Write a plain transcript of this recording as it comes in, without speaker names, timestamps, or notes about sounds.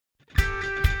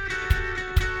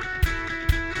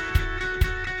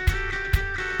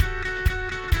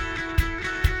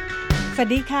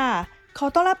วัสดีค่ะขอ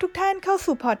ต้อนรับทุกท่านเข้า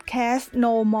สู่พอดแคสต์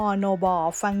No More No Ball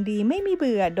ฟังดีไม่มีเ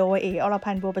บื่อโดยอร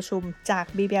พันธ์บัวประชุมจาก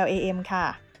BBLAM ค่ะ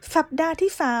สัปดาห์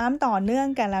ที่ 3 ต่อเนื่อง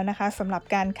กันแล้วนะคะสำหรับ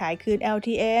การขายคืน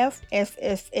LTF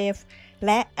SSF แ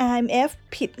ละ Rmf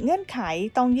ผิดเงื่อนไข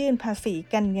ต้องยื่นภาษี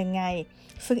กันยังไง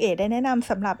ซึ่งได้แนะนำ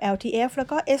สำหรับ LTF แล้ว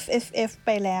ก็ SSF ไป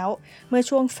แล้วเมื่อ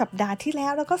ช่วงสัปดาห์ที่แล้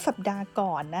วแล้วก็สัปดาห์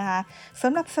ก่อนนะคะส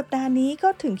ำหรับสัปดาห์นี้ก็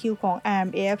ถึงคิวของ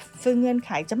Rmf ซึ่งเงื่อนไ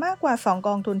ขจะมากกว่า2ก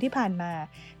องทุนที่ผ่านมา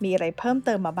มีอะไรเพิ่มเ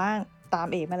ติมมาบ้างตาม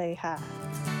มาเลยค่ะ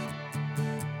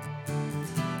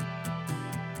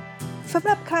สำห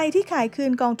รับใครที่ขายคื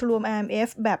นกองทุนรวม Rmf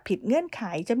แบบผิดเงื่อนไข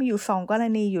จะมีอยู่2กร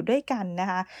ณีอยู่ด้วยกันนะ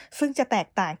คะซึ่งจะแตก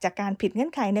ต่างจากการผิดเงื่อ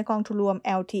นไขในกองทุนรวม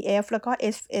LTF แล้วก็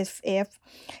SSF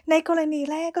ในกรณี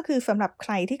แรกก็คือสำหรับใค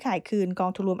รที่ขายคืนกอ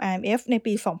งทุนรวม Rmf ใน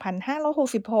ปี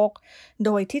 2566 โ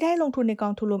ดยที่ได้ลงทุนในกอ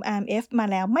งทุนรวม Rmf มา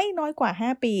แล้วไม่น้อยกว่า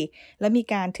 5 ปีและมี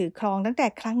การถือครองตั้งแต่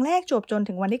ครั้งแรกจบจน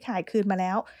ถึงวันที่ขายคืนมาแ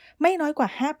ล้วไม่น้อยกว่า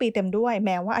5ปีเต็มด้วยแ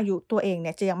ม้ว่าอายุตัวเองเ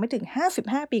นี่ยจะยังไม่ถึง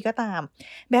55ปีก็ตาม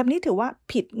แบบนี้ถือว่า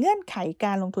ผิดเงื่อนไขก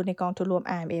ารลงทุนในกองทุนรวม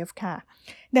Rmf ค่ะ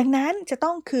ดังนั้นจะต้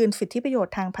องคืนสิทธิประโยช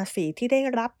น์ทางภาษีที่ได้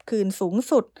รับคืนสูง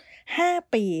สุด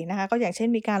5ปีนะคะก็อย่างเช่น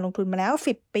มีการลงทุนมาแล้ว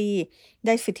10ปีไ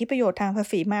ด้สิทธิประโยชน์ทางภา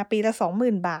ษีมาปีละ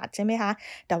 20,000 บาทใช่ไหมคะ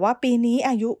แต่ว่าปีนี้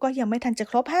อายุก็ยังไม่ทันจะ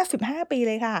ครบ55ปีเ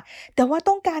ลยค่ะแต่ว่า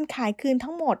ต้องการขายคืน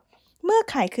ทั้งหมดเมื่อ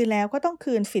ขายคืนแล้วก็ต้อง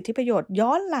คืนสิทธิประโยชน์ย้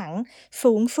อนหลัง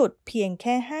สูงสุดเพียงแ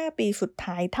ค่5ปีสุด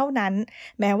ท้ายเท่านั้น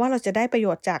แม้ว่าเราจะได้ประโย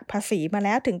ชน์จากภาษีมาแ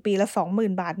ล้วถึงปีละ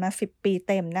 20,000 บาทมา10ปี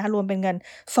เต็มนะคะรวมเป็นเงิน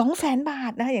 200,000 บา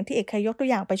ทนะคะอย่างที่เอกเคยยกตัว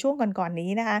อย่างไปช่วงก่อนๆนี้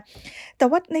นะคะแต่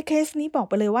ว่าในเคสนี้บอก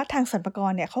ไปเลยว่าทางสรรพาก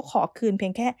รเนี่ยเขาขอคืนเพี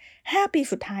ยงแค่5ปี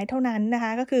สุดท้ายเท่านั้นนะค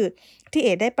ะก็คือที่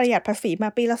ได้ประหยัดภาษีมา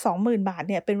ปีละ 20,000 บาท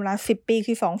เนี่ยเป็นเวลา10ปี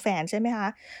คือ 200,000 ใช่ไหมคะ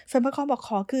สรรพากรบอกข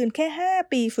อคืนแค่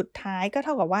5ปีสุดท้ายก็เ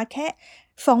ท่ากับว่าแค่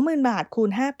 20,000 บาทคูณ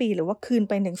5ปีหรือว่าคืน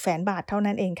ไป 100,000 บาทเท่า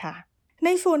นั้นเองค่ะใน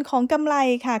ส่วนของกำไร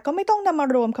ค่ะก็ไม่ต้องนำมา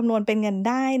รวมคำนวณเป็นเงิน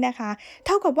ได้นะคะเ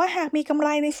ท่ากับว่าหากมีกำไร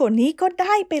ในส่วนนี้ก็ไ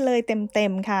ด้ไปเลยเต็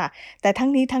มๆค่ะแต่ทั้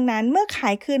งนี้ทั้งนั้นเมื่อขา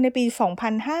ยคืนในปี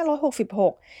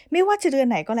 2566 ไม่ว่าจะเดือน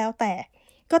ไหนก็แล้วแต่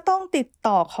ก็ต้องติด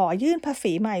ต่อขอยื่นภา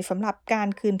ษีใหม่สำหรับการ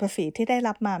คืนภาษีที่ได้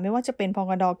รับมาไม่ว่าจะเป็นพ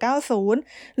งด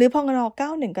90หรือพงด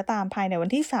91ก็ตามภายในวัน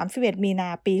ที่31มีนา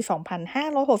ปี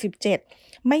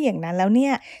 2567ไม่อย่างนั้นแล้วเนี่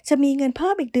ยจะมีเงินเ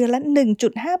พิ่มอีกเดือนละ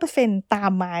 1.5% ตา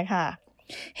มมาค่ะ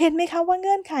เห็นไหมคะว่าเ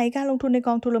งื่อนไขการลงทุนในก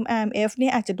องทุนรวม Rmf เนี่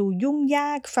ยอาจจะดูยุ่งย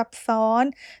ากซับซ้อน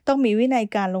ต้องมีวินัย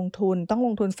การลงทุนต้องล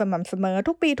งทุนสม่ำเสมอ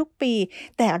ทุกปี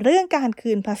แต่เรื่องการ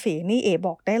คืนภาษีนี่บ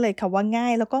อกได้เลยค่ะว่าง่า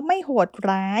ยแล้วก็ไม่โหด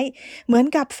ร้ายเหมือน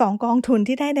กับ2กองทุน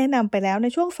ที่ได้แนะนำไปแล้วใน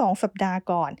ช่วง2สัปดาห์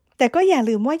ก่อนแต่ก็อย่า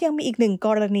ลืมว่ายังมีอีก1ก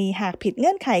รณีหากผิดเ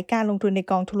งื่อนไขการลงทุนใน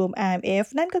กองทุนรวม Rmf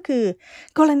นั่นก็คือ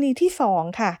กรณีที่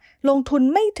2ค่ะลงทุน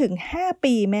ไม่ถึง5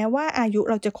ปีแม้ว่าอายุ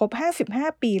เราจะครบ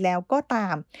55ปีแล้วก็ตา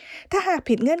มถ้าหาก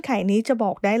ผิดเงื่อนไขนี้จะบ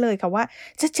อกได้เลยค่ะว่า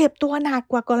จะเจ็บตัวหนัก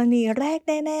กว่ากรณีแรก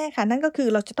แน่ๆค่ะนั่นก็คือ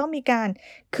เราจะต้องมีการ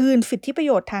คืนสิทธิประโ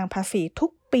ยชน์ทางภาษีทุ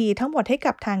กปีทั้งหมดให้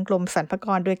กับทางกรมสรรพาก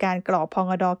รโดยการกรอกพ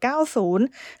งด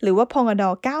90หรือว่าพงด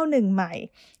91ใหม่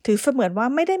ถือเสมือนว่า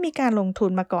ไม่ได้มีการลงทุ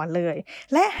นมาก่อนเลย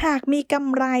และหากมีก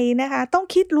ำไรนะคะต้อง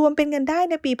คิดรวมเป็นเงินได้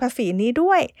ในปีภาษีนี้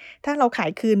ด้วยถ้าเราขา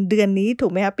ยคืนเดือนนี้ถู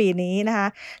กไหมคะปีนี้นะคะ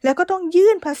แล้วก็ต้องยื่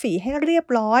นภาษีให้เรียบ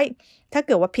ร้อยถ้าเ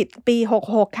กิดว่าผิดปี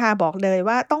66ค่ะบอกเลย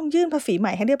ว่าต้องยื่นภาษีให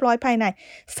ม่ให้เรียบร้อยภายใน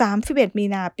31มี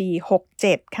นาปี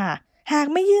67ค่ะหาก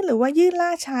ไม่ยื่นหรือว่ายื่นล่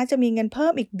าช้าจะมีเงินเพิ่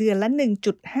มอีกเดือนละ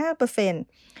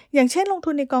 1.5% อย่างเช่นลง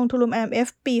ทุนในกองทุนรวม Rmf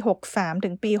ปี63ถึ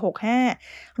งปี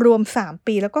65รวม3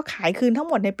ปีแล้วก็ขายคืนทั้ง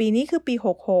หมดในปีนี้คือปี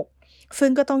66ซึ่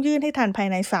งก็ต้องยื่นให้ทันภาย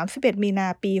ใน31มีนา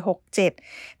ปี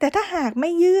67แต่ถ้าหากไม่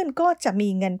ยื่นก็จะมี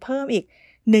เงินเพิ่มอีก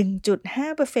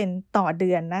 1.5% ต่อเดื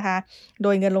อนนะคะโด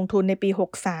ยเงินลงทุนในปี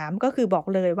63ก็คือบอก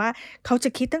เลยว่าเขาจะ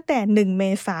คิดตั้งแต่1เม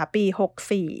ษายนปี64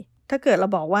ถ้าเกิดเรา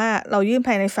บอกว่าเรายื่นภ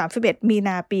ายใน31มีน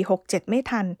าปี67ไม่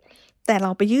ทันแต่เร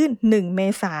าไปยื่น1เม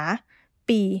ษายน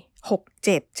ปี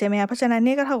67ใช่ไหมคะเพราะฉะนั้น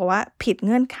นี่ก็เท่ากับว่าผิดเ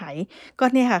งื่อนไขก็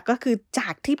เนี่ยค่ะก็คือจา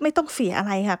กที่ไม่ต้องเสียอะไ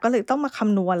รค่ะก็เลยต้องมาค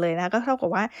ำนวณเลยนะก็เท่ากับ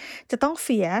ว่าจะต้องเ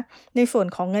สียในส่วน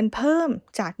ของเงินเพิ่ม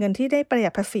จากเงินที่ได้ประหยั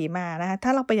ดภาษีมานะคะถ้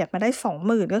าเราประหยัดมาได้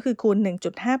 20,000 ก็คือคูณ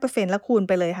 1.5% แล้วคูณ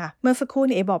ไปเลยค่ะเมื่อสักครู่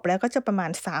นี้บอกไปแล้วก็จะประมา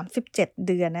ณ37เ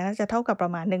ดือนนะคะจะเท่ากับปร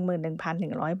ะมาณ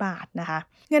 11,100 บาทนะคะ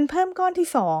เงินเพิ่มก้อนที่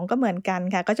2ก็เหมือนกัน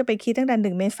ค่ะก็จะไปคิดตั้งแต่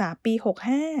1เมษายนปี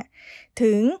65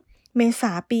ถึงเมษ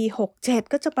าปี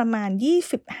67ก็จะประมาณ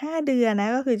25เดือนน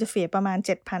ะก็คือจะเสียประมาณ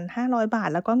 7,500 บาท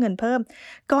แล้วก็เงินเพิ่ม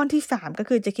ก้อนที่3ก็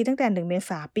คือจะคิดตั้งแต่1เม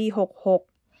ษายนปี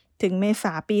66 ถึงเมษ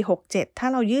าปี67ถ้า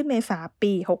เรายื่นเมษา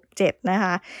ปี67นะค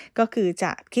ะก็คือจ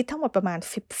ะคิดทั้งหมดประมาณ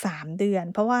13เดือน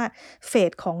เพราะว่าเฟ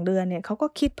สของเดือนเนี่ยเขาก็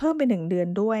คิดเพิ่มไป1เดือน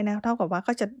ด้วยนะเท่ากับว่า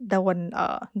ก็จะโดน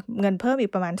เงินเพิ่มอี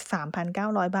กประมาณ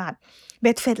 3,900 บาทเ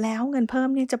บ็ดเสร็จแล้วเงินเพิ่ม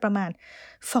เนี่ยจะประมาณ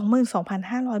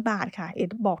 22,500 บาทค่ะ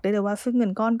บอกได้เลยว่าซึ่งเงิ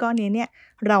นก้อนนี้เนี่ย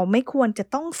เราไม่ควรจะ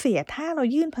ต้องเสียถ้าเรา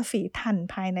ยื่นภาษีทัน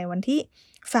ภายในวันที่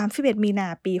31มีนา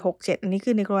ปี67อันนี้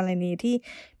คือในกรณีที่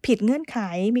ผิดเงื่อนไข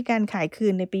มีการขายคื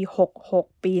นในปี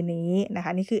66ปีนี้นะค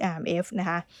ะนี่คือ RMF นะ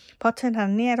คะเพราะฉะนั้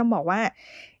นเนี่ยต้องบอกว่า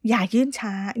อย่ายื่น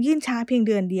ช้าเพียงเ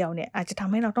ดือนเดียวเนี่ยอาจจะท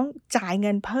ำให้เราต้องจ่ายเ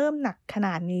งินเพิ่มหนักขน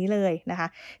าดนี้เลยนะคะ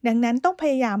ดังนั้นต้องพ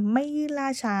ยายามไม่ยื่นล่า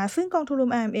ช้าซึ่งกองทุนรว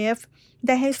ม RMF ไ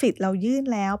ด้ให้สิทธิ์เรายื่น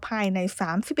แล้วภายใน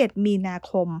31มีนา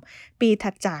คมปี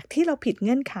ถัดจากที่เราผิดเ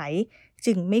งื่อนไข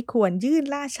จึงไม่ควรยื่น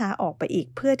ล่าช้าออกไปอีก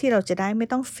เพื่อที่เราจะได้ไม่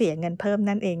ต้องเสียเงินเพิ่ม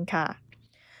นั่นเองค่ะ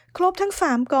ครบทั้ง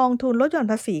3กองทุนลดหย่อน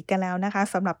ภาษีกันแล้วนะคะ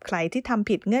สำหรับใครที่ทำ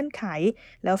ผิดเงื่อนไข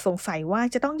แล้วสงสัยว่า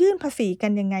จะต้องยื่นภาษีกั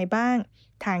นยังไงบ้าง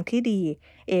ทางที่ดี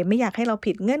ไม่อยากให้เรา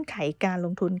ผิดเงื่อนไขการล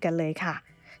งทุนกันเลยค่ะ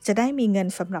จะได้มีเงิน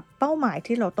สำหรับเป้าหมาย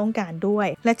ที่เราต้องการด้วย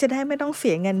และจะได้ไม่ต้องเ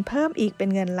สียเงินเพิ่มอีกเป็น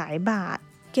เงินหลายบาท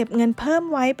เก็บเงินเพิ่ม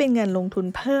ไว้เป็นเงินลงทุน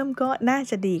เพิ่มก็น่า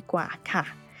จะดีกว่าค่ะ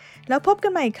แล้วพบกั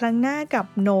นใหม่ครั้งหน้ากับ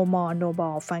No More No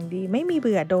Ball ฟังดีไม่มีเ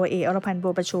บื่อโดยอรพันธ์บั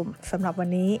วประชุมสำหรับวัน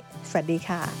นี้สวัสดี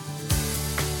ค่ะ